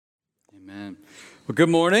Amen. Well, good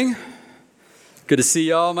morning. Good to see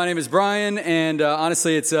y'all. My name is Brian, and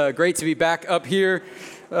honestly, it's great to be back up here.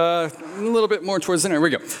 A little bit more towards the center.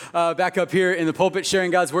 Here we go. Back up here in the pulpit,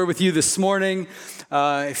 sharing God's word with you this morning.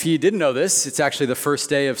 If you didn't know this, it's actually the first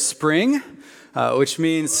day of spring, which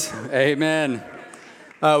means, amen.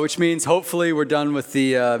 Which means hopefully we're done with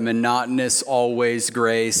the monotonous, always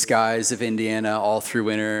gray skies of Indiana all through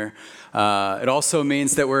winter. It also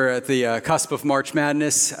means that we're at the cusp of March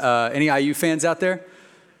Madness. Any IU fans out there?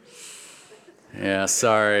 Yeah,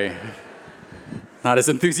 sorry. Not as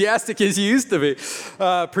enthusiastic as you used to be.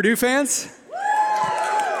 Purdue fans?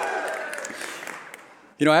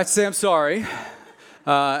 You know, I have to say I'm sorry.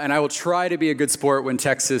 And I will try to be a good sport when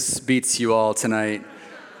Texas beats you all tonight.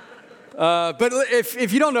 But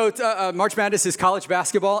if you don't know, March Madness is college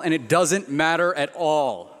basketball, and it doesn't matter at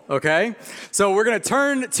all. Okay? So we're going to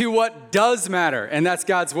turn to what does matter, and that's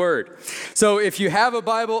God's word. So if you have a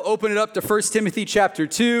Bible, open it up to 1 Timothy chapter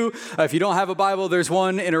 2. If you don't have a Bible, there's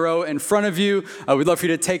one in a row in front of you. We'd love for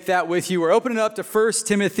you to take that with you. We're opening it up to 1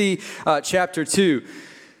 Timothy chapter 2.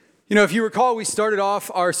 You know, if you recall, we started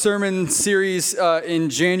off our sermon series in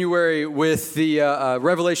January with the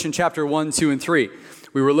Revelation chapter 1, 2, and 3.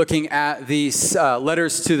 We were looking at these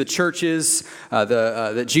letters to the churches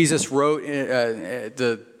that Jesus wrote,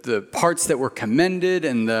 the parts that were commended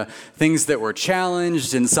and the things that were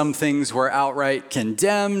challenged, and some things were outright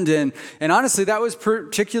condemned. And honestly, that was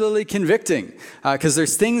particularly convicting because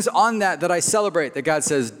there's things on that I celebrate that God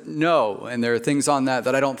says no, and there are things on that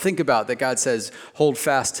I don't think about that God says hold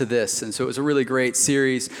fast to this. And so it was a really great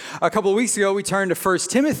series. A couple of weeks ago, we turned to 1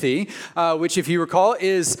 Timothy, which, if you recall,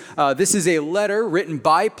 is this is a letter written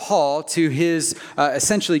by Paul to his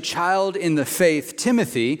essentially child in the faith,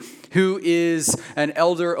 Timothy, who is an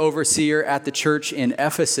elder overseer at the church in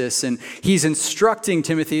Ephesus. And he's instructing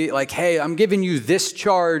Timothy, like, hey, I'm giving you this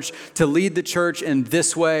charge to lead the church in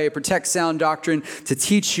this way, protect sound doctrine, to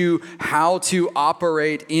teach you how to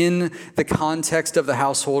operate in the context of the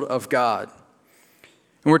household of God.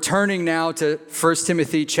 And we're turning now to 1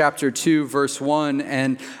 Timothy chapter 2, verse 1.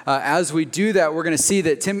 And as we do that, we're going to see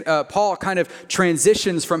that Paul kind of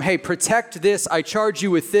transitions from, hey, protect this, I charge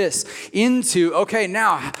you with this, into, okay,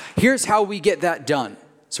 now here's how we get that done.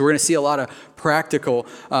 So we're going to see a lot of practical.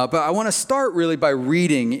 But I want to start really by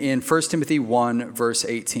reading in 1 Timothy 1, verse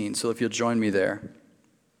 18. So if you'll join me there.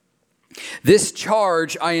 This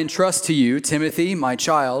charge I entrust to you, Timothy, my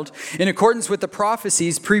child, in accordance with the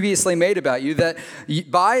prophecies previously made about you, that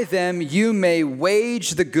by them you may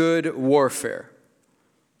wage the good warfare,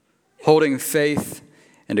 holding faith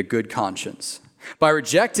and a good conscience. By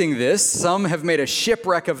rejecting this, some have made a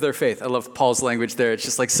shipwreck of their faith. I love Paul's language there. It's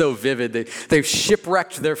just like so vivid. They've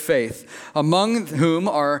shipwrecked their faith, among whom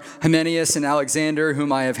are Hymenaeus and Alexander,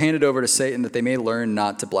 whom I have handed over to Satan, that they may learn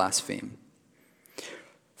not to blaspheme.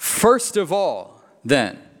 First of all,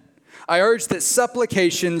 then, I urge that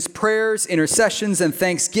supplications, prayers, intercessions, and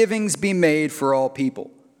thanksgivings be made for all people,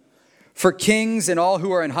 for kings and all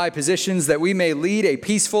who are in high positions, that we may lead a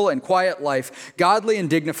peaceful and quiet life, godly and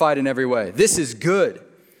dignified in every way. This is good,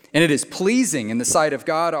 and it is pleasing in the sight of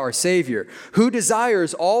God our Savior, who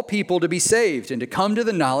desires all people to be saved and to come to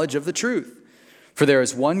the knowledge of the truth. For there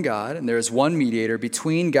is one God, and there is one mediator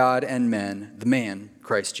between God and men, the man,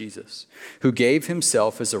 Christ Jesus, who gave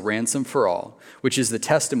himself as a ransom for all, which is the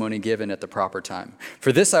testimony given at the proper time.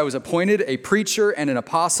 For this I was appointed a preacher and an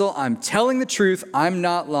apostle. I'm telling the truth. I'm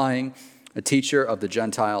not lying. A teacher of the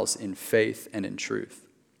Gentiles in faith and in truth.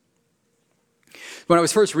 When I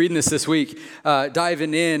was first reading this week,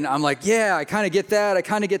 diving in, I'm like, yeah, I kind of get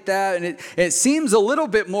that. And it seems a little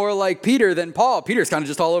bit more like Peter than Paul. Peter's kind of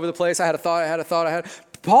just all over the place. I had a thought.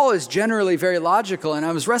 Paul is generally very logical, and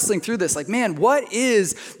I was wrestling through this like, man, what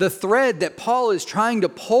is the thread that Paul is trying to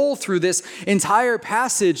pull through this entire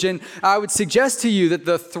passage? And I would suggest to you that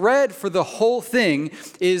the thread for the whole thing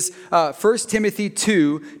is 1 Timothy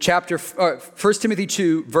 2,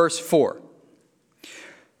 verse 4.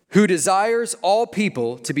 Who desires all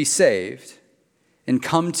people to be saved and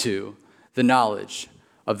come to the knowledge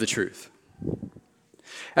of the truth.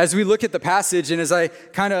 As we look at the passage, and as I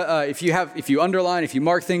kind of, if you underline, if you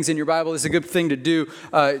mark things in your Bible, this is a good thing to do.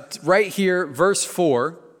 Right here, verse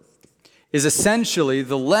 4 is essentially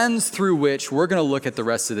the lens through which we're going to look at the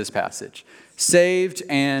rest of this passage. Saved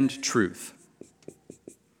and truth.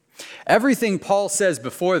 Everything Paul says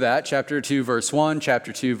before that, chapter 2, verse 1,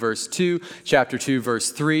 chapter 2, verse 2, chapter 2,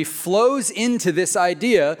 verse 3, flows into this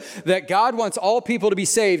idea that God wants all people to be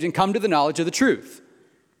saved and come to the knowledge of the truth.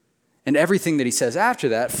 And everything that he says after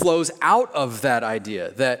that flows out of that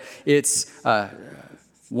idea, that it's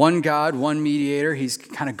One God, one mediator. He's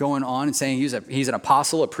kind of going on and saying he's an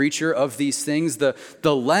apostle, a preacher of these things. The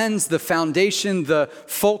lens, the foundation, the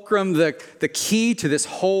fulcrum, the key to this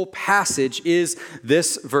whole passage is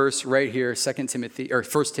this verse right here, 1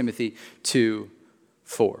 Timothy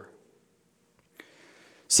 2:4.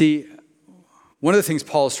 See, one of the things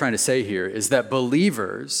Paul is trying to say here is that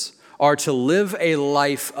believers are to live a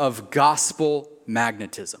life of gospel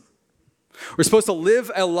magnetism. We're supposed to live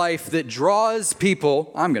a life that draws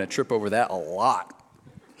people. I'm going to trip over that a lot.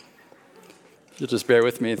 You'll just bear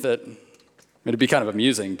with me that it'd be kind of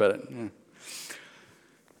amusing, but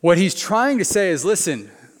what he's trying to say is, listen,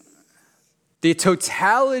 the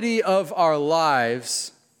totality of our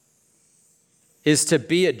lives is to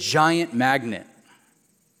be a giant magnet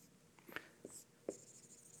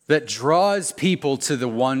that draws people to the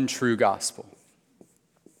one true gospel.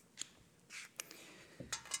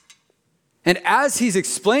 And as he's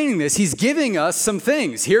explaining this, he's giving us some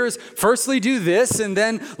things. Here's, firstly, do this, and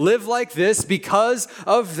then live like this because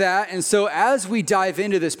of that. And so as we dive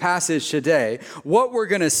into this passage today, what we're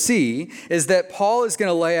going to see is that Paul is going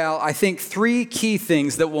to lay out, I think, 3 key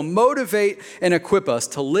things that will motivate and equip us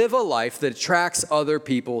to live a life that attracts other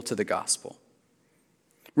people to the gospel.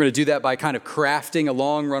 We're going to do that by kind of crafting a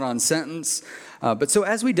long run-on sentence. But so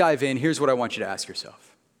as we dive in, here's what I want you to ask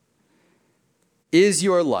yourself. Is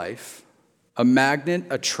your life a magnet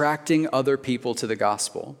attracting other people to the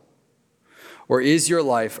gospel? Or is your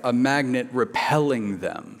life a magnet repelling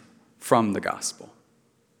them from the gospel?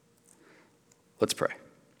 Let's pray.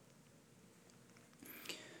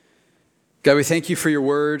 God, we thank you for your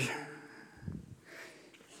word.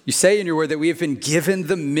 You say in your word that we have been given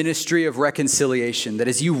the ministry of reconciliation, that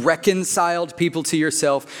as you reconciled people to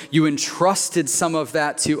yourself, you entrusted some of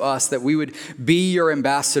that to us, that we would be your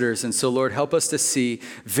ambassadors. And so, Lord, help us to see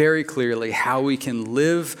very clearly how we can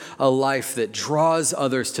live a life that draws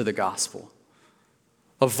others to the gospel,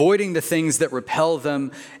 avoiding the things that repel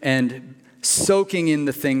them and soaking in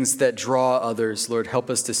the things that draw others. Lord, help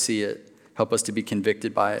us to see it. Help us to be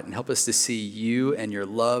convicted by it, and help us to see you and your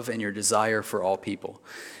love and your desire for all people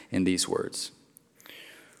in these words.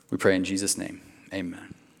 We pray in Jesus' name,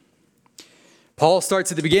 amen. Paul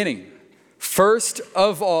starts at the beginning. First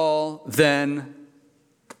of all, then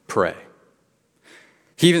pray.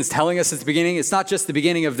 He even's telling us at the beginning, it's not just the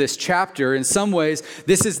beginning of this chapter. In some ways,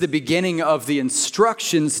 this is the beginning of the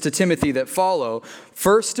instructions to Timothy that follow.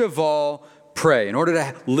 First of all, pray. In order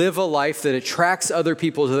to live a life that attracts other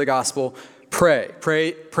people to the gospel, pray.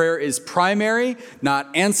 Prayer is primary,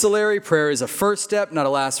 not ancillary. Prayer is a first step, not a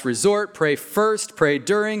last resort. Pray first, pray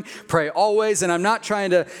during, pray always. And I'm not trying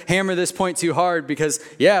to hammer this point too hard because,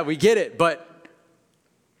 yeah, we get it, but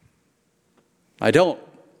I don't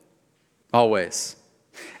always.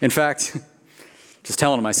 In fact, just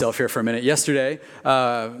telling myself here for a minute. Yesterday,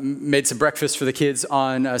 made some breakfast for the kids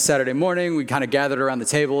on Saturday morning. We kind of gathered around the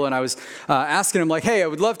table, and I was asking them, like, hey, I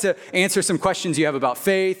would love to answer some questions you have about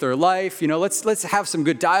faith or life. You know, let's have some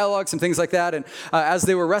good dialogue, some things like that. And as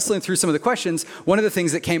they were wrestling through some of the questions, one of the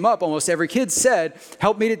things that came up, almost every kid said,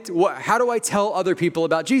 help me how do I tell other people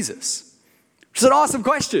about Jesus? Which is an awesome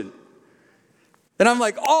question. And I'm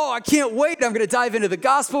like, oh, I can't wait. I'm going to dive into the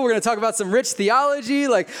gospel. We're going to talk about some rich theology.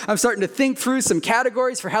 Like, I'm starting to think through some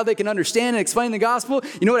categories for how they can understand and explain the gospel.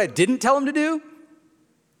 You know what I didn't tell them to do?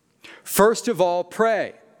 First of all,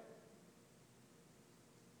 pray.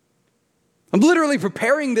 I'm literally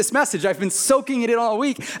preparing this message. I've been soaking it in all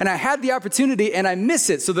week, and I had the opportunity, and I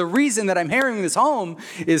miss it. So the reason that I'm hammering this home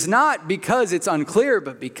is not because it's unclear,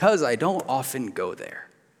 but because I don't often go there.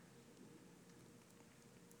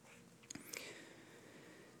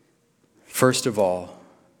 First of all,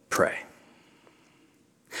 pray.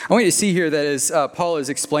 I want you to see here that as Paul is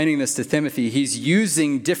explaining this to Timothy, he's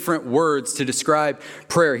using different words to describe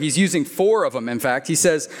prayer. He's using 4 of them, in fact. He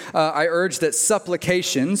says, I urge that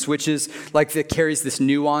supplications, which is like that carries this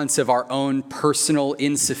nuance of our own personal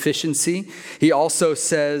insufficiency. He also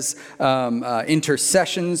says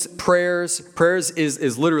intercessions, prayers. Prayers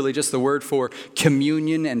is literally just the word for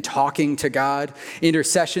communion and talking to God.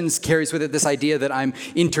 Intercessions carries with it this idea that I'm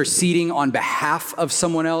interceding on behalf of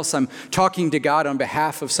someone else. I'm talking to God on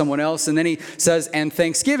behalf of someone else. And then he says, and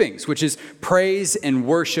thanksgivings, which is praise and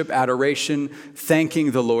worship, adoration,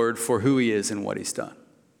 thanking the Lord for who he is and what he's done.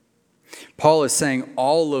 Paul is saying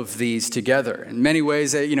all of these together. In many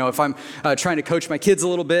ways, if I'm trying to coach my kids a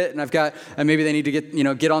little bit and I've got, maybe they need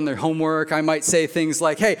to get on their homework, I might say things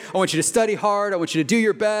like, hey, I want you to study hard. I want you to do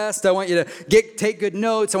your best. I want you to take good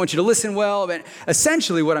notes. I want you to listen well. But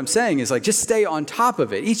essentially what I'm saying is like, just stay on top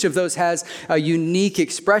of it. Each of those has a unique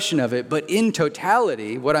expression of it. But in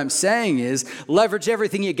totality, what I'm saying is leverage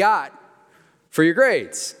everything you got. for your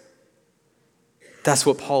grades. That's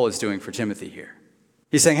what Paul is doing for Timothy here.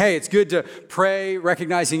 He's saying, hey, it's good to pray,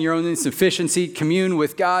 recognizing your own insufficiency, commune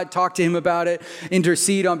with God, talk to him about it,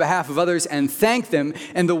 intercede on behalf of others, and thank them.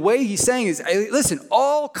 And the way he's saying is, hey, listen,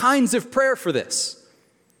 all kinds of prayer for this.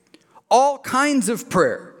 All kinds of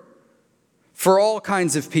prayer for all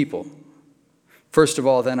kinds of people. First of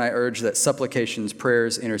all, then I urge that supplications,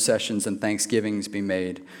 prayers, intercessions, and thanksgivings be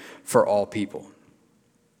made for all people.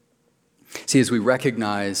 See, as we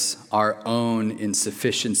recognize our own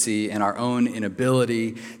insufficiency and our own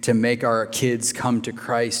inability to make our kids come to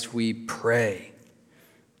Christ, we pray.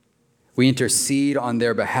 We intercede on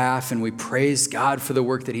their behalf, and we praise God for the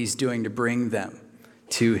work that he's doing to bring them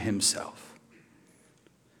to himself.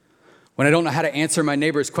 When I don't know how to answer my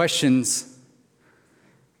neighbor's questions,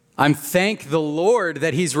 I'm thank the Lord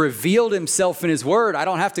that he's revealed himself in his word. I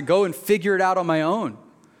don't have to go and figure it out on my own.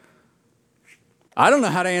 I don't know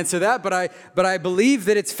how to answer that, but I believe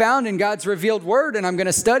that it's found in God's revealed word, and I'm going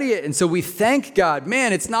to study it. And so we thank God.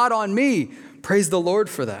 Man, it's not on me. Praise the Lord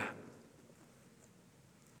for that.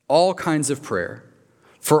 All kinds of prayer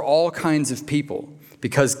for all kinds of people,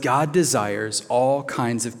 because God desires all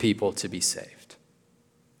kinds of people to be saved.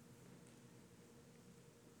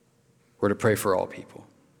 We're to pray for all people.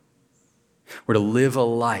 We're to live a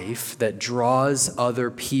life that draws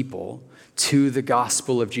other people to the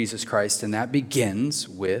gospel of Jesus Christ, and that begins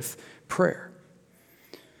with prayer.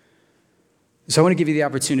 So I want to give you the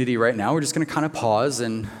opportunity right now. We're just going to kind of pause,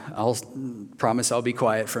 and I'll promise I'll be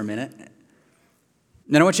quiet for a minute.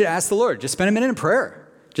 Then I want you to ask the Lord. Just spend a minute in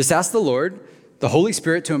prayer. Just ask the Lord, the Holy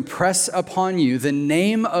Spirit, to impress upon you the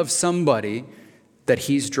name of somebody that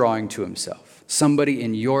he's drawing to himself, somebody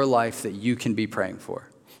in your life that you can be praying for.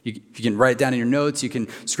 You can write it down in your notes. You can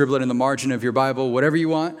scribble it in the margin of your Bible, whatever you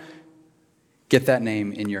want. Get that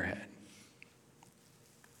name in your head.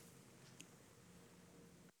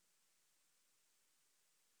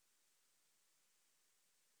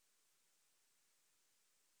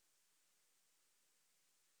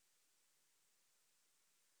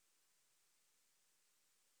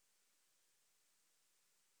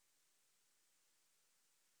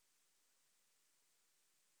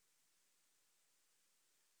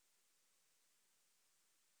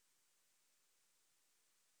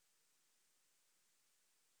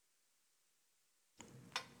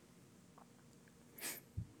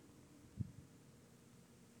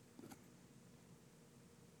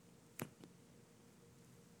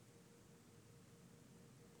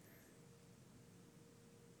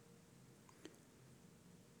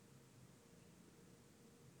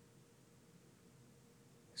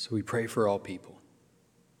 So we pray for all people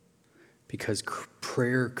because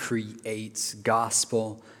prayer creates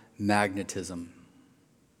gospel magnetism.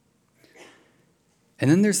 And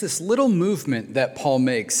then there's this little movement that Paul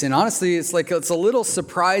makes. And honestly, it's a little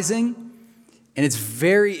surprising and it's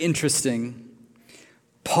very interesting.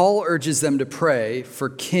 Paul urges them to pray for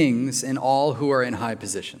kings and all who are in high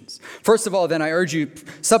positions. First of all, then I urge you,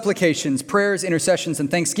 supplications, prayers, intercessions, and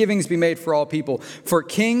thanksgivings be made for all people, for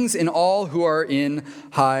kings and all who are in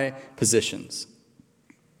high positions.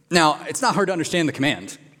 Now, it's not hard to understand the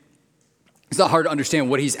command. It's not hard to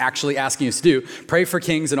understand what he's actually asking us to do. Pray for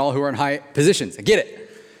kings and all who are in high positions. I get it.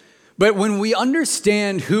 But when we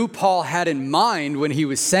understand who Paul had in mind when he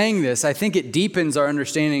was saying this, I think it deepens our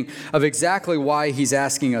understanding of exactly why he's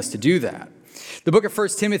asking us to do that. The book of 1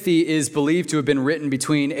 Timothy is believed to have been written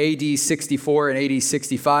between AD 64 and AD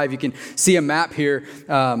 65. You can see a map here.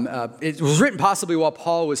 It was written possibly while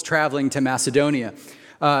Paul was traveling to Macedonia.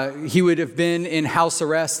 He would have been in house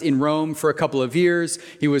arrest in Rome for a couple of years.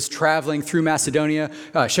 He was traveling through Macedonia,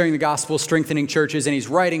 sharing the gospel, strengthening churches, and he's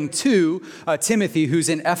writing to Timothy, who's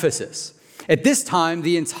in Ephesus. At this time,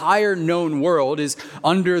 the entire known world is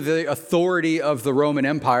under the authority of the Roman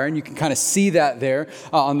Empire, and you can kind of see that there.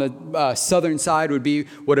 On the southern side would be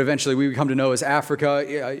what eventually we would come to know as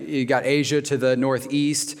Africa. You got Asia to the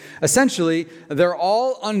northeast. Essentially, they're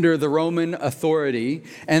all under the Roman authority,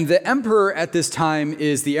 and the emperor at this time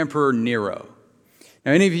is the Emperor Nero.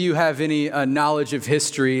 Now, any of you have any knowledge of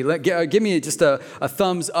history? Give me just a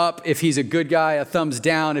thumbs up if he's a good guy, a thumbs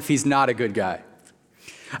down if he's not a good guy.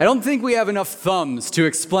 I don't think we have enough thumbs to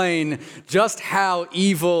explain just how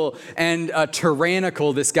evil and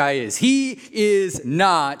tyrannical this guy is. He is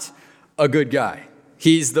not a good guy.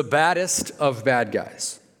 He's the baddest of bad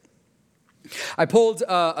guys. I pulled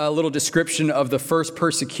a little description of the first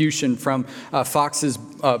persecution from Fox's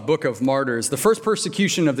Book of Martyrs. The first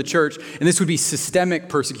persecution of the church, and this would be systemic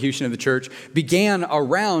persecution of the church, began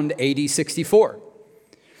around AD 64.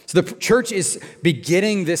 So the church is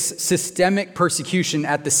beginning this systemic persecution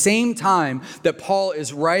at the same time that Paul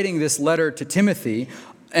is writing this letter to Timothy,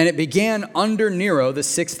 and it began under Nero, the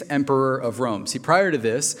sixth emperor of Rome. See, prior to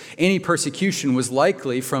this, any persecution was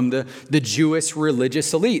likely from the Jewish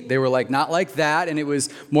religious elite. They were not like that, and it was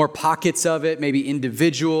more pockets of it, maybe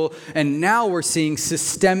individual. And now we're seeing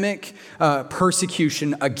systemic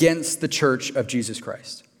persecution against the church of Jesus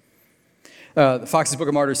Christ. Fox's Book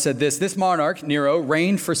of Martyrs said this monarch, Nero,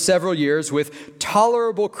 reigned for several years with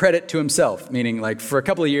tolerable credit to himself, meaning for a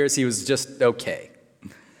couple of years he was just okay,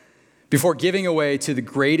 before giving away to the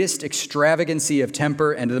greatest extravagancy of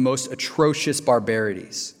temper and to the most atrocious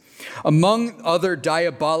barbarities. Among other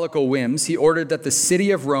diabolical whims, he ordered that the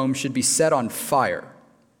city of Rome should be set on fire.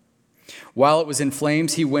 While it was in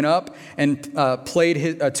flames, he went up and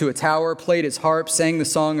played to a tower, played his harp, sang the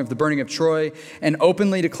song of the burning of Troy, and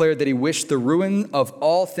openly declared that he wished the ruin of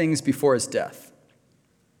all things before his death.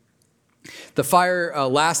 The fire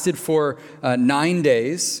lasted for 9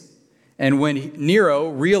 days, and when Nero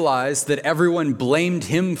realized that everyone blamed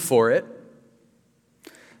him for it,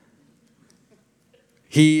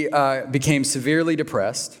 he became severely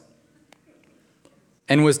depressed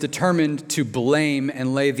and was determined to blame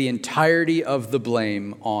and lay the entirety of the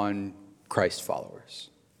blame on Christ followers.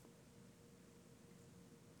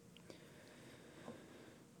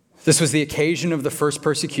 This was the occasion of the first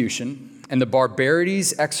persecution, and the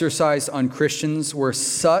barbarities exercised on Christians were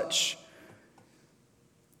such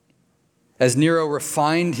as Nero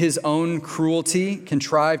refined his own cruelty,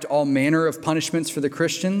 contrived all manner of punishments for the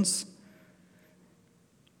Christians.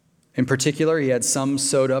 In particular, he had some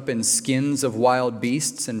sewed up in skins of wild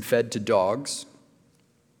beasts and fed to dogs.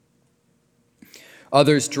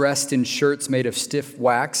 Others dressed in shirts made of stiff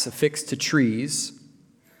wax affixed to trees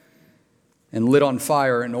and lit on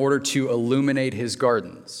fire in order to illuminate his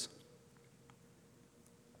gardens.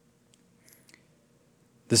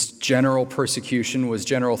 This general persecution was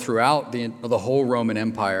general throughout the whole Roman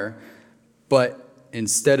Empire, but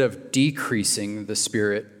instead of decreasing the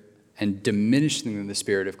spirit and diminishing the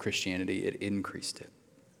spirit of Christianity, it increased it.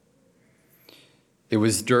 It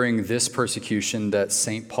was during this persecution that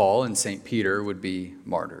St. Paul and St. Peter would be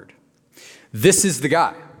martyred. This is the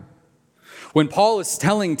guy. When Paul is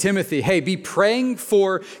telling Timothy, hey, be praying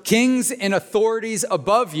for kings and authorities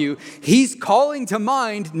above you, he's calling to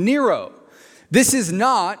mind Nero. This is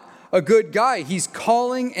not a good guy. He's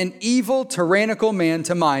calling an evil, tyrannical man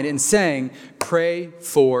to mind and saying, pray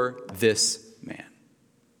for this man.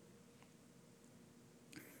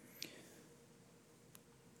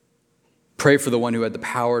 Pray for the one who had the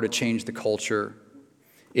power to change the culture,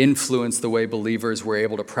 influence the way believers were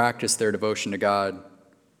able to practice their devotion to God.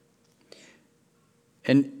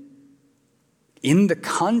 And in the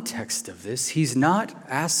context of this, he's not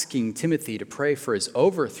asking Timothy to pray for his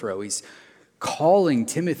overthrow. He's calling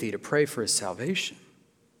Timothy to pray for his salvation,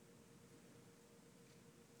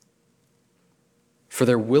 for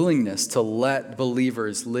their willingness to let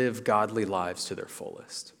believers live godly lives to their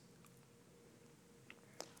fullest.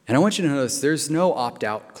 And I want you to notice there's no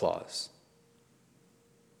opt-out clause.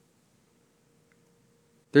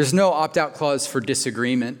 There's no opt-out clause for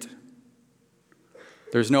disagreement.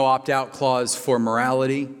 There's no opt-out clause for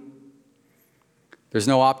morality. There's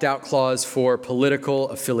no opt-out clause for political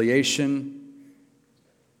affiliation.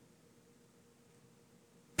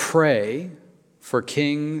 Pray for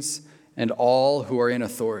kings and all who are in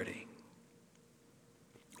authority.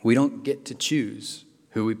 We don't get to choose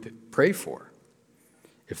who we pray for.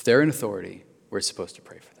 If they're in authority, we're supposed to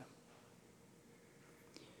pray for them.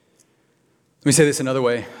 Let me say this another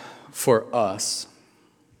way for us.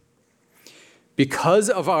 Because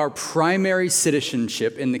of our primary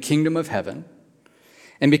citizenship in the kingdom of heaven,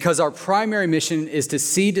 and because our primary mission is to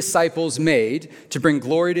see disciples made to bring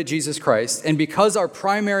glory to Jesus Christ, and because our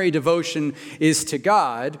primary devotion is to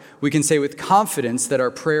God, we can say with confidence that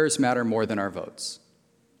our prayers matter more than our votes.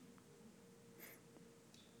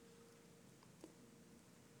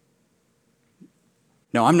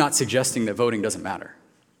 No, I'm not suggesting that voting doesn't matter.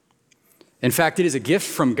 In fact, it is a gift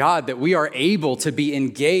from God that we are able to be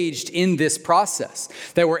engaged in this process,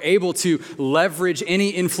 that we're able to leverage any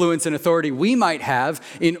influence and authority we might have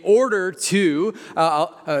in order to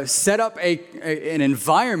set up an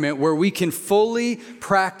environment where we can fully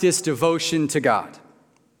practice devotion to God.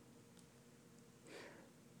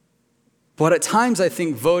 But at times, I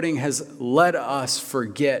think voting has let us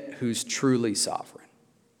forget who's truly sovereign.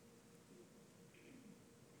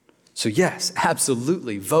 So yes,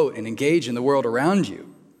 absolutely vote and engage in the world around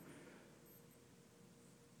you.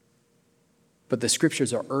 But the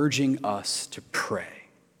scriptures are urging us to pray.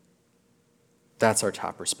 That's our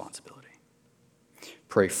top responsibility.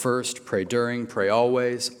 Pray first, pray during, pray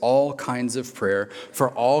always, all kinds of prayer for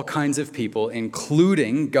all kinds of people,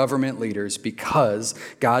 including government leaders, because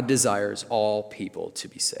God desires all people to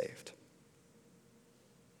be saved.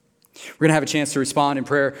 We're going to have a chance to respond in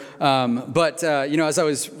prayer. But as I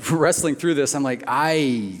was wrestling through this, I'm like,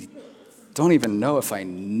 I don't even know if I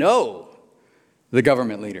know the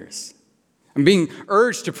government leaders. I'm being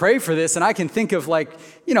urged to pray for this, and I can think of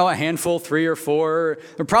a handful, 3 or 4.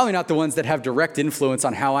 They're probably not the ones that have direct influence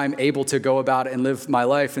on how I'm able to go about and live my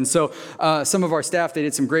life. And so some of our staff, they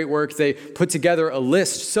did some great work. They put together a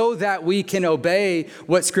list so that we can obey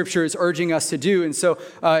what Scripture is urging us to do. And so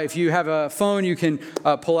if you have a phone, you can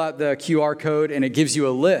pull out the QR code, and it gives you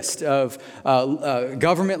a list of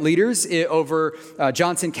government leaders over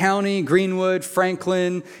Johnson County, Greenwood,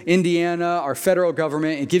 Franklin, Indiana, our federal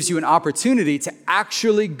government. It gives you an opportunity to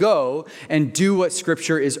actually go and do what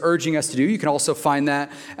Scripture is urging us to do. You can also find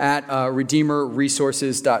that at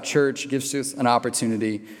redeemerresources.church. It gives us an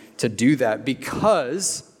opportunity to do that,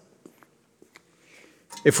 because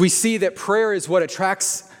if we see that prayer is what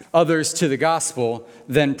attracts others to the gospel,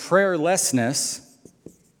 then prayerlessness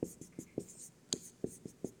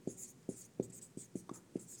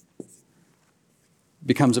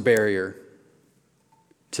becomes a barrier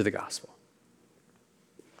to the gospel.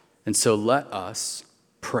 And so let us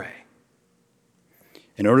pray.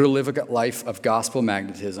 In order to live a life of gospel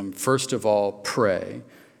magnetism, first of all, pray.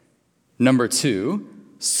 Number 2,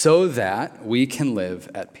 so that we can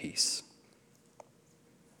live at peace.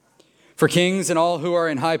 For kings and all who are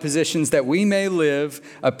in high positions, that we may live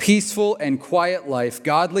a peaceful and quiet life,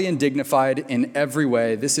 godly and dignified in every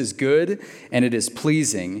way. This is good, and it is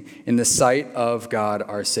pleasing in the sight of God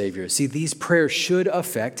our Savior. See, these prayers should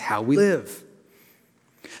affect how we live.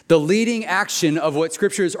 The leading action of what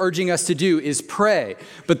Scripture is urging us to do is pray.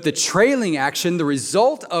 But the trailing action, the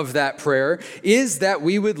result of that prayer, is that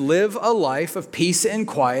we would live a life of peace and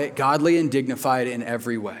quiet, godly and dignified in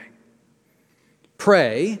every way.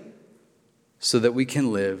 Pray so that we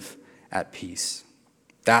can live at peace.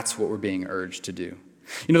 That's what we're being urged to do.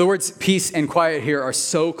 The words peace and quiet here are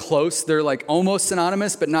so close. They're almost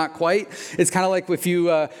synonymous, but not quite. It's kind of like if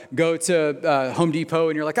you go to Home Depot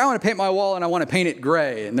and you're like, I want to paint my wall and I want to paint it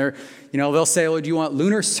gray. And they'll say, well, do you want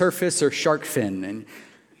lunar surface or shark fin? And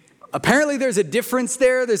apparently there's a difference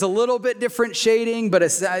there. There's a little bit different shading, but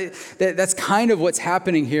that's kind of what's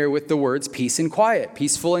happening here with the words peace and quiet,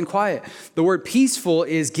 peaceful and quiet. The word peaceful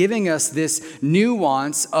is giving us this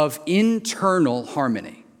nuance of internal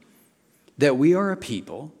harmony. That we are a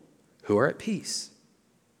people who are at peace.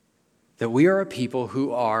 That we are a people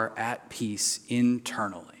who are at peace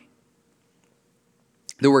internally.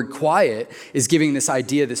 The word quiet is giving this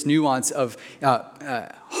idea, this nuance of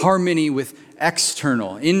harmony with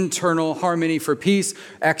external. Internal harmony for peace,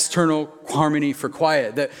 external harmony for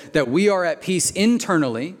quiet. That we are at peace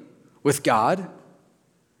internally with God,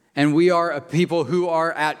 and we are a people who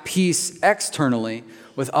are at peace externally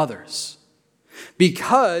with others.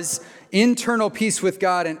 Because internal peace with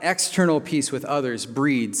God and external peace with others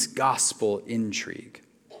breeds gospel intrigue.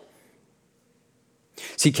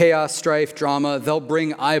 See, chaos, strife, drama, they'll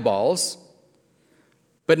bring eyeballs,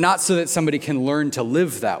 but not so that somebody can learn to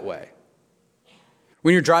live that way.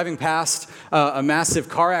 When you're driving past a massive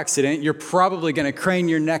car accident, you're probably going to crane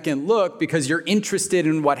your neck and look because you're interested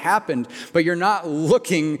in what happened, but you're not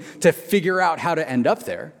looking to figure out how to end up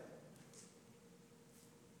there.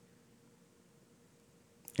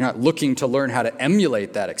 You're not looking to learn how to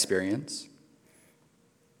emulate that experience.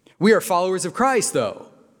 We are followers of Christ, though.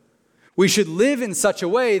 We should live in such a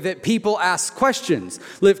way that people ask questions,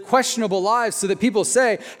 live questionable lives so that people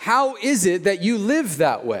say, how is it that you live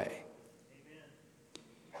that way?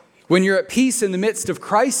 Amen. When you're at peace in the midst of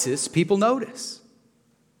crisis, people notice.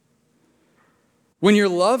 When you're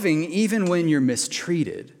loving, even when you're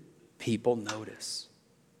mistreated, people notice.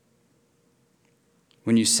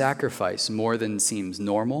 When you sacrifice more than seems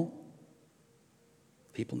normal,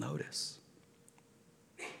 people notice.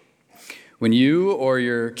 When you or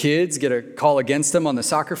your kids get a call against them on the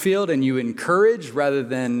soccer field and you encourage rather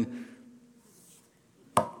than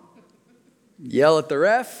yell at the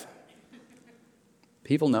ref,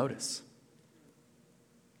 people notice.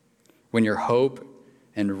 When your hope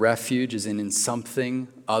and refuge is in something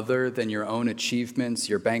other than your own achievements,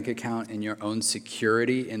 your bank account, and your own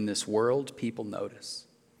security in this world, people notice.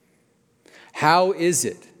 How is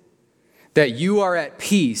it that you are at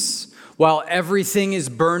peace while everything is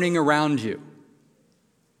burning around you?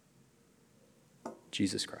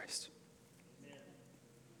 Jesus Christ.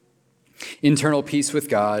 Internal peace with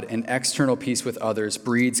God and external peace with others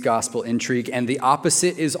breeds gospel intrigue, and the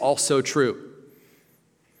opposite is also true.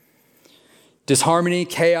 Disharmony,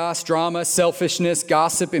 chaos, drama, selfishness,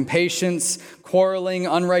 gossip, impatience, quarreling,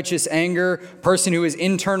 unrighteous anger, person who is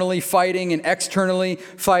internally fighting and externally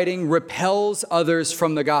fighting, repels others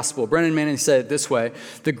from the gospel. Brennan Manning said it this way: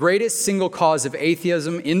 the greatest single cause of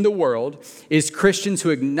atheism in the world is Christians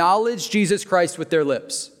who acknowledge Jesus Christ with their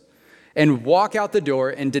lips and walk out the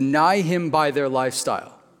door and deny him by their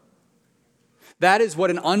lifestyle. That is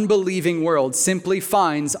what an unbelieving world simply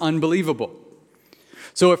finds unbelievable.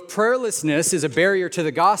 So if prayerlessness is a barrier to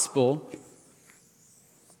the gospel,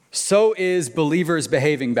 so is believers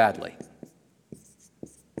behaving badly.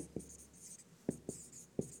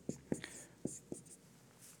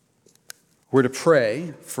 We're to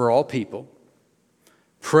pray for all people,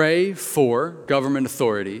 pray for government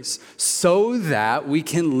authorities, so that we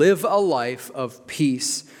can live a life of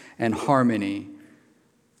peace and harmony,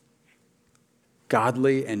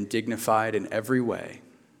 godly and dignified in every way.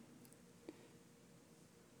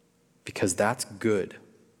 Because that's good,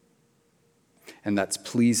 and that's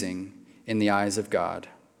pleasing in the eyes of God,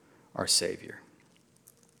 our Savior.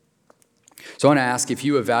 So I want to ask, if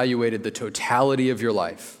you evaluated the totality of your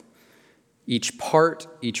life, each part,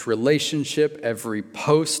 each relationship, every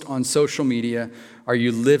post on social media, are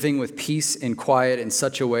you living with peace and quiet in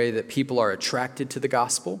such a way that people are attracted to the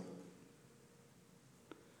gospel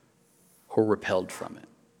or repelled from it?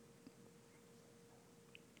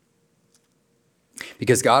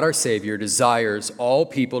 Because God, our Savior, desires all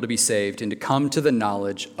people to be saved and to come to the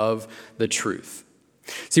knowledge of the truth.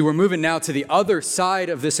 See, we're moving now to the other side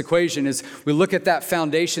of this equation as we look at that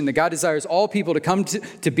foundation that God desires all people to come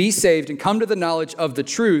to be saved and come to the knowledge of the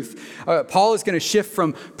truth. Paul is going to shift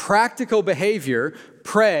from practical behavior,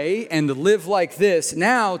 pray and live like this,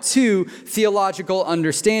 now to theological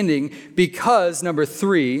understanding, because, number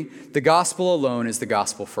 3, the gospel alone is the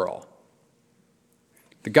gospel for all.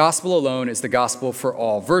 The gospel alone is the gospel for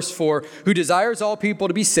all. Verse 4, who desires all people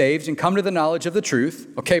to be saved and come to the knowledge of the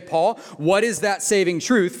truth. Okay, Paul, what is that saving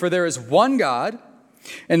truth? For there is one God,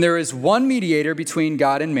 and there is one mediator between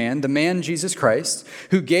God and man, the man Jesus Christ,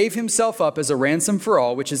 who gave himself up as a ransom for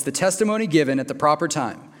all, which is the testimony given at the proper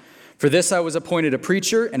time. For this I was appointed a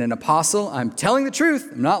preacher and an apostle. I'm telling the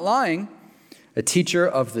truth, I'm not lying. A teacher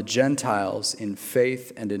of the Gentiles in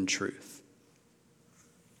faith and in truth.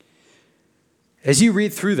 As you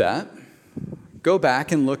read through that, go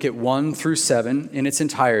back and look at 1 through 7 in its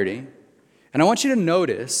entirety. And I want you to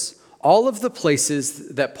notice all of the places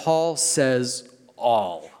that Paul says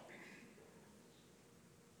all.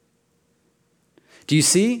 Do you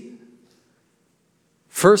see?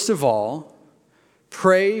 First of all,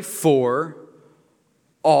 pray for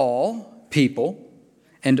all people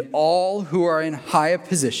and all who are in high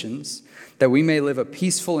positions, that we may live a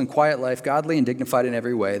peaceful and quiet life, godly and dignified in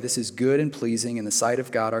every way. This is good and pleasing in the sight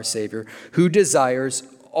of God our Savior, who desires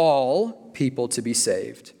all people to be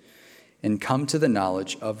saved and come to the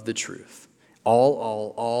knowledge of the truth.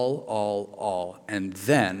 All. And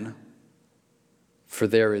then, for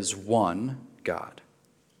there is one God,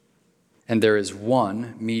 and there is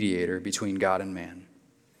one mediator between God and man,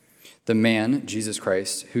 the man, Jesus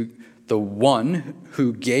Christ, the one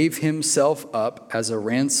who gave himself up as a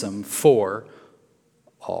ransom for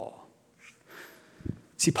all.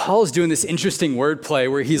 See, Paul is doing this interesting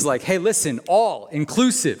wordplay where he's like, hey, listen, all,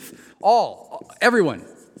 inclusive, all, everyone,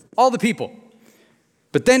 all the people.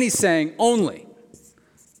 But then he's saying only,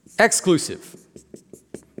 exclusive.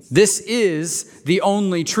 This is the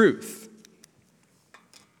only truth.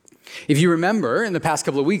 If you remember, in the past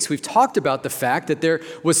couple of weeks, we've talked about the fact that there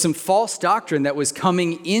was some false doctrine that was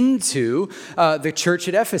coming into the church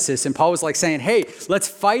at Ephesus. And Paul was like saying, hey, let's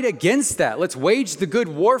fight against that. Let's wage the good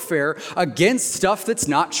warfare against stuff that's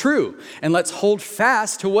not true. And let's hold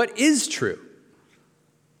fast to what is true.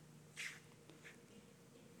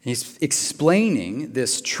 He's explaining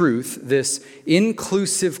this truth, this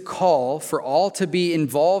inclusive call for all to be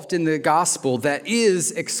involved in the gospel that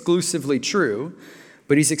is exclusively true.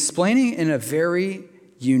 But he's explaining in a very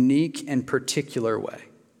unique and particular way.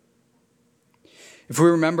 If we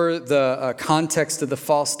remember the context of the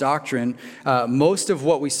false doctrine, most of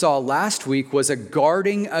what we saw last week was a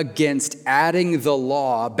guarding against adding the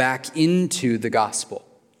law back into the gospel.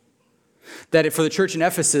 That for the church in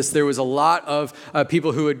Ephesus, there was a lot of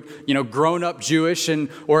people who had, grown up Jewish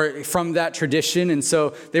or from that tradition. And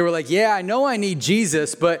so they were like, yeah, I know I need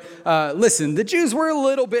Jesus, but listen, the Jews were a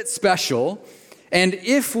little bit special. And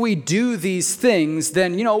if we do these things,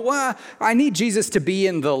 then, I need Jesus to be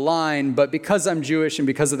in the line, but because I'm Jewish and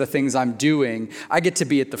because of the things I'm doing, I get to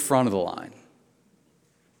be at the front of the line.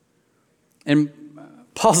 And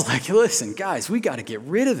Paul's like, listen, guys, we got to get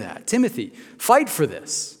rid of that. Timothy, fight for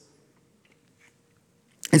this.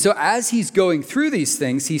 And so as he's going through these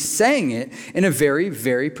things, he's saying it in a very,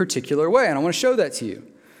 very particular way. And I want to show that to you.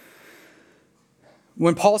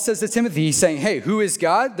 When Paul says to Timothy, he's saying, hey, who is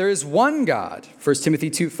God? There is one God. 1 Timothy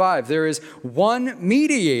 2:5. There is one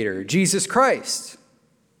mediator, Jesus Christ.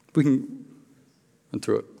 We can run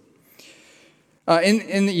through it.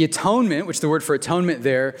 In the atonement, which the word for atonement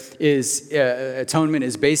there is, atonement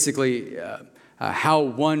is basically how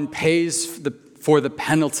one pays for the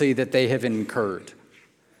penalty that they have incurred.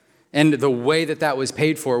 And the way that was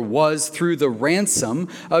paid for was through the ransom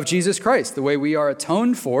of Jesus Christ. The way we are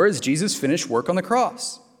atoned for is Jesus' finished work on the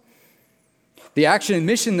cross. The action and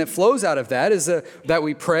mission that flows out of that is that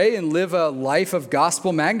we pray and live a life of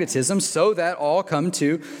gospel magnetism so that all come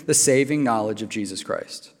to the saving knowledge of Jesus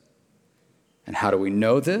Christ. And how do we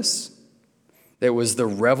know this? It was the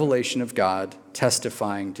revelation of God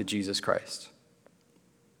testifying to Jesus Christ.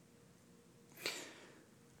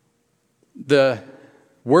 The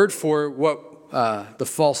word for what the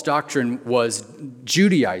false doctrine was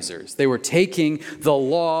Judaizers. They were taking the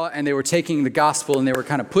law and they were taking the gospel and they were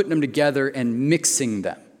kind of putting them together and mixing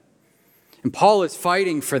them. And Paul is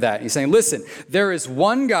fighting for that. He's saying, listen, there is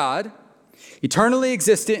one God, eternally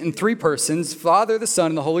existent in three persons, Father, the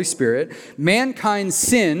Son, and the Holy Spirit. Mankind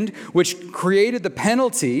sinned, which created the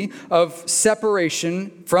penalty of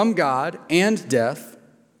separation from God and death.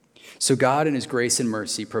 So God in his grace and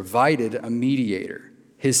mercy provided a mediator,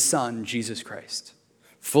 his Son, Jesus Christ,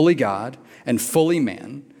 fully God and fully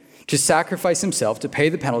man, to sacrifice himself to pay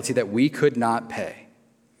the penalty that we could not pay.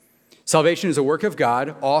 Salvation is a work of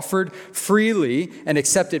God offered freely and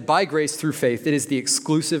accepted by grace through faith. It is the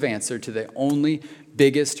exclusive answer to the only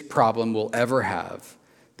biggest problem we'll ever have,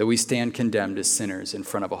 that we stand condemned as sinners in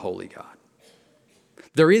front of a holy God.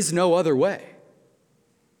 There is no other way.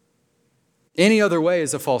 Any other way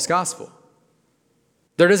is a false gospel.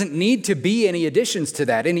 There doesn't need to be any additions to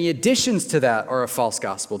that. Any additions to that are a false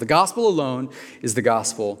gospel. The gospel alone is the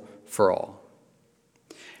gospel for all.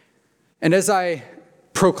 And as I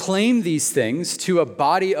proclaim these things to a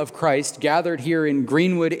body of Christ gathered here in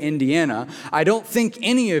Greenwood, Indiana, I don't think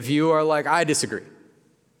any of you are like, I disagree.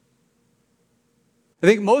 I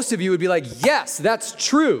think most of you would be like, yes, that's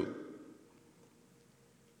true.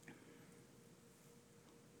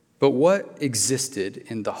 But what existed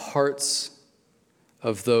in the hearts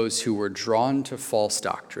of those who were drawn to false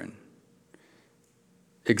doctrine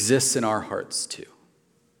exists in our hearts too.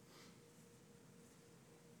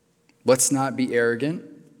 Let's not be arrogant.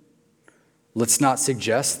 Let's not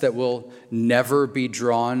suggest that we'll never be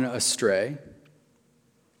drawn astray.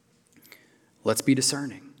 Let's be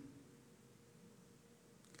discerning.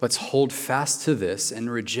 Let's hold fast to this and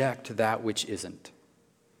reject that which isn't.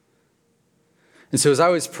 And so as I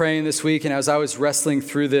was praying this week and as I was wrestling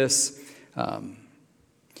through this,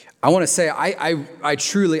 I want to say I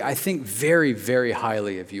truly think very, very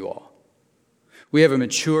highly of you all. We have a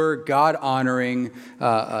mature, God-honoring,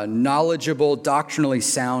 knowledgeable, doctrinally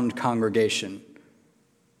sound congregation.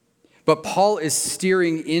 But Paul is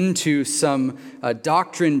steering into some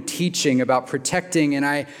doctrine teaching about protecting, and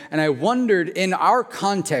I wondered, in our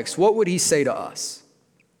context, what would he say to us?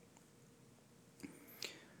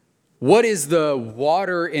 What is the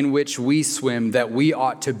water in which we swim that we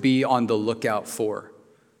ought to be on the lookout for?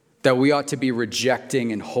 That we ought to be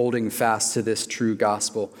rejecting and holding fast to this true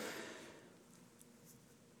gospel?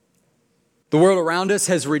 The world around us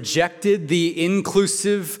has rejected the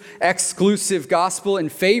inclusive, exclusive gospel in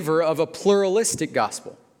favor of a pluralistic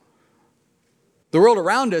gospel. The world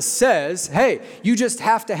around us says, hey, you just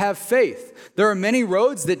have to have faith. There are many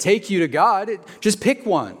roads that take you to God. Just pick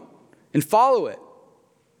one and follow it.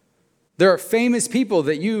 There are famous people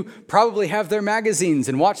that you probably have their magazines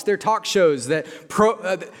and watch their talk shows that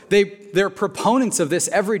they're proponents of this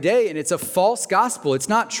every day, and it's a false gospel. It's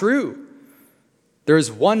not true. There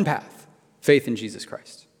is one path, faith in Jesus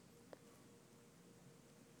Christ.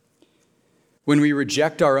 When we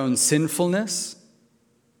reject our own sinfulness,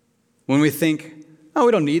 when we think, oh,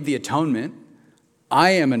 we don't need the atonement,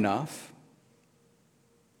 I am enough,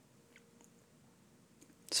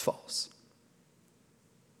 it's false.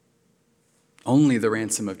 Only the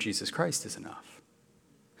ransom of Jesus Christ is enough.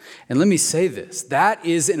 And let me say this, that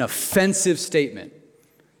is an offensive statement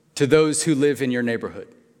to those who live in your neighborhood.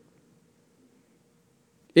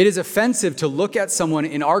 It is offensive to look at someone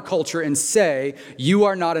in our culture and say, you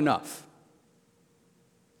are not enough.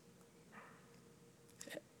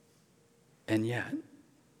 And yet,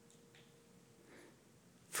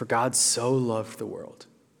 for God so loved the world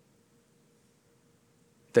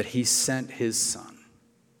that he sent his Son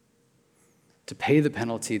to pay the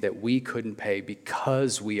penalty that we couldn't pay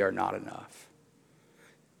because we are not enough.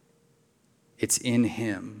 It's in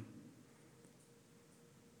him,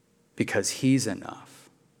 because he's enough,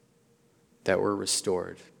 that we're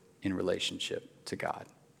restored in relationship to God.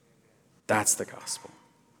 That's the gospel.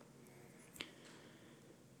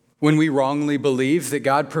 When we wrongly believe that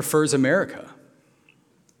God prefers America,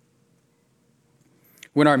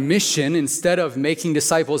 when our mission, instead of making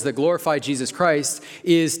disciples that glorify Jesus Christ,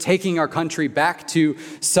 is taking our country back to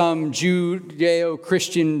some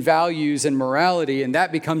Judeo-Christian values and morality, and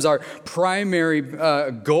that becomes our primary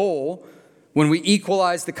goal, when we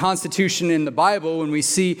equalize the Constitution in the Bible, when we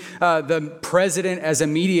see the president as a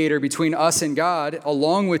mediator between us and God,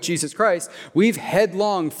 along with Jesus Christ, we've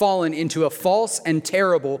headlong fallen into a false and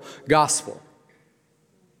terrible gospel.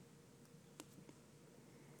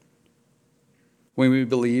 When we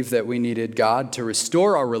believe that we needed God to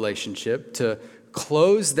restore our relationship, to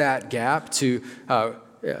close that gap, to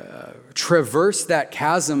traverse that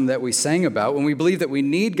chasm that we sang about, when we believe that we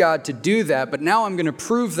need God to do that, but now I'm going to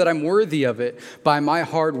prove that I'm worthy of it by my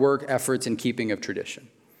hard work, efforts, and keeping of tradition.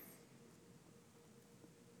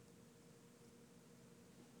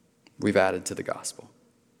 We've added to the gospel.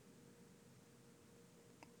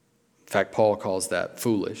 In fact, Paul calls that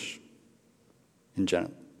foolish in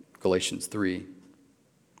Galatians 3.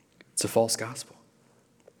 It's a false gospel.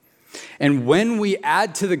 And when we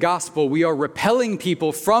add to the gospel, we are repelling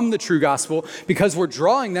people from the true gospel because we're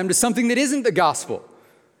drawing them to something that isn't the gospel,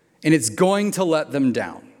 and it's going to let them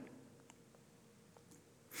down.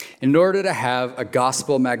 In order to have a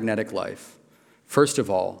gospel magnetic life, first of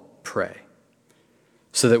all, pray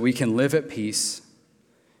so that we can live at peace,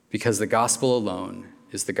 because the gospel alone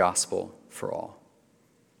is the gospel for all.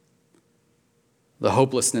 The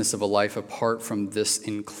hopelessness of a life apart from this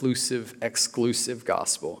inclusive, exclusive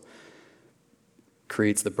gospel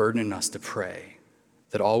creates the burden in us to pray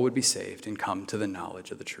that all would be saved and come to the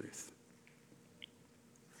knowledge of the truth.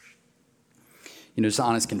 Just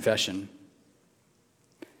honest confession.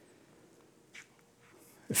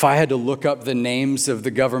 If I had to look up the names of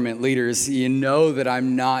the government leaders, you know that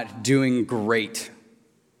I'm not doing great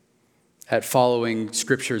at following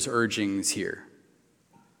Scripture's urgings here.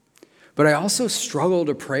 But I also struggle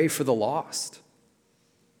to pray for the lost.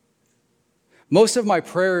 Most of my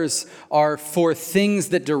prayers are for things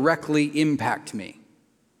that directly impact me.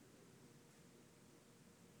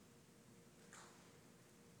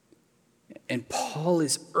 And Paul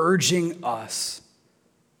is urging us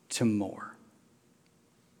to more.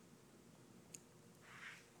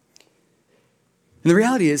 And the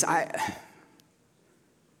reality is,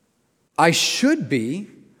 I should be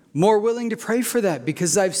more willing to pray for that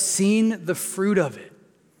because I've seen the fruit of it.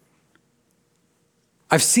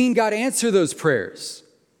 I've seen God answer those prayers.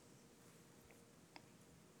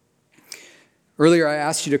 Earlier, I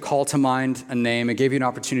asked you to call to mind a name. I gave you an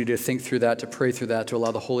opportunity to think through that, to pray through that, to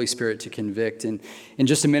allow the Holy Spirit to convict. And in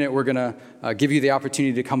just a minute, we're going to give you the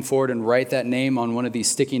opportunity to come forward and write that name on one of these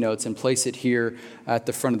sticky notes and place it here at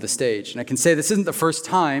the front of the stage. And I can say this isn't the first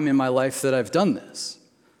time in my life that I've done this.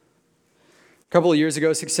 A couple of years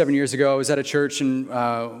ago, 6-7 years ago, I was at a church and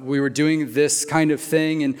we were doing this kind of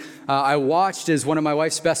thing. And I watched as one of my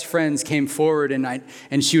wife's best friends came forward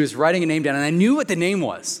and she was writing a name down. And I knew what the name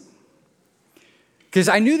was. Because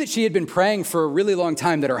I knew that she had been praying for a really long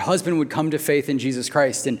time that her husband would come to faith in Jesus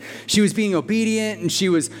Christ. And she was being obedient and she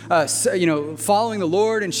was following the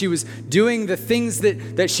Lord and she was doing the things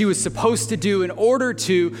that she was supposed to do in order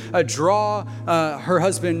to draw her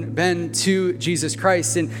husband, Ben, to Jesus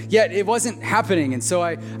Christ. And yet it wasn't happening. And so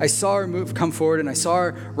I saw her come forward and I saw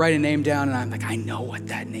her write a name down and I'm like, I know what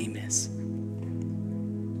that name is.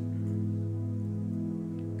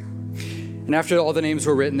 And after all the names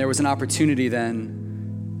were written, there was an opportunity then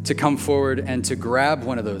to come forward and to grab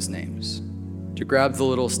one of those names, to grab the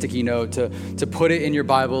little sticky note, to put it in your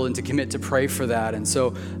Bible and to commit to pray for that. And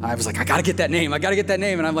so I was like, I gotta get that name. And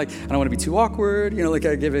I'm like, I don't wanna be too awkward,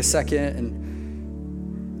 I give it a second.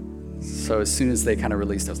 And so as soon as they kind of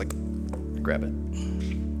released, I was like, grab it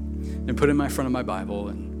and put it in my front of my Bible.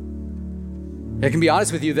 And I can be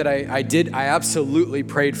honest with you that I absolutely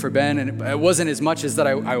prayed for Ben, and it wasn't as much as that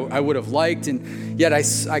I would have liked. And yet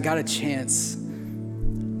I got a chance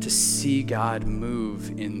to see God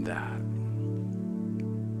move in that.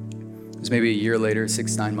 It was maybe a year later,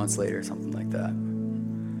 6-9 months later, something like that.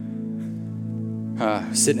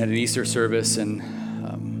 Sitting at an Easter service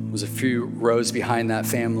and was a few rows behind that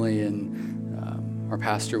family, and our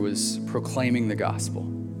pastor was proclaiming the gospel.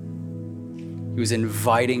 He was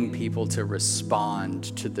inviting people to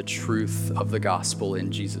respond to the truth of the gospel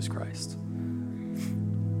in Jesus Christ.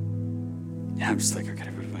 And I'm just like, I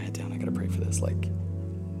gotta put my head down. I gotta pray for this.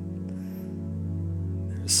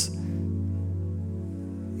 There's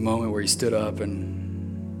moment where he stood up, and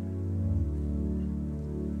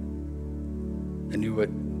I knew what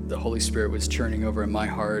the Holy Spirit was churning over in my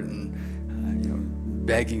heart, and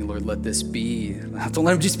begging, Lord, let this be. Don't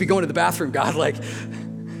let him just be going to the bathroom, God.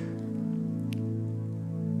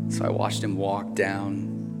 So I watched him walk down.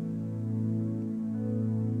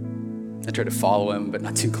 I tried to follow him, but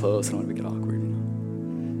not too close. I don't want to make it awkward,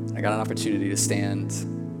 I got an opportunity to stand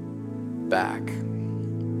back.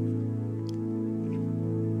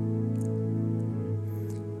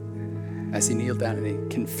 As he kneeled down and he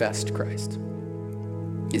confessed Christ,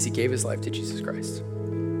 as he gave his life to Jesus Christ.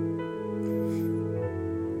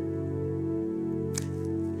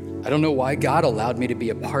 I don't know why God allowed me to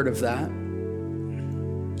be a part of that.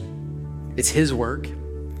 It's his work.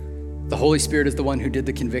 The Holy Spirit is the one who did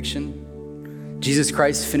the conviction. Jesus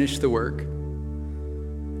Christ finished the work.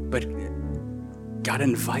 But God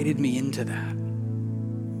invited me into that.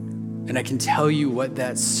 And I can tell you what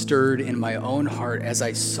that stirred in my own heart as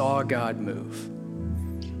I saw God move.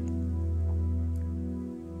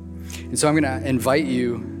 And so I'm going to invite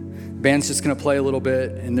you. Band's just going to play a little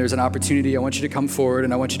bit, and there's an opportunity. I want you to come forward,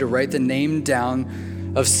 and I want you to write the name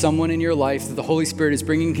down of someone in your life that the Holy Spirit is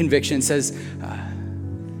bringing conviction and says,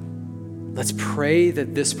 let's pray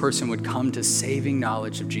that this person would come to saving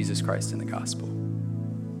knowledge of Jesus Christ in the gospel.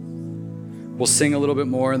 We'll sing a little bit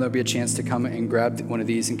more, and there'll be a chance to come and grab one of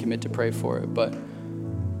these and commit to pray for it. But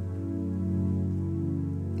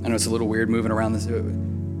I know it's a little weird moving around this.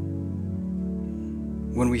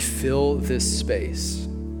 When we fill this space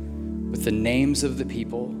with the names of the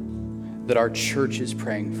people that our church is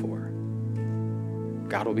praying for,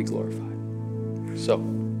 God will be glorified. So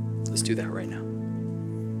let's do that right now.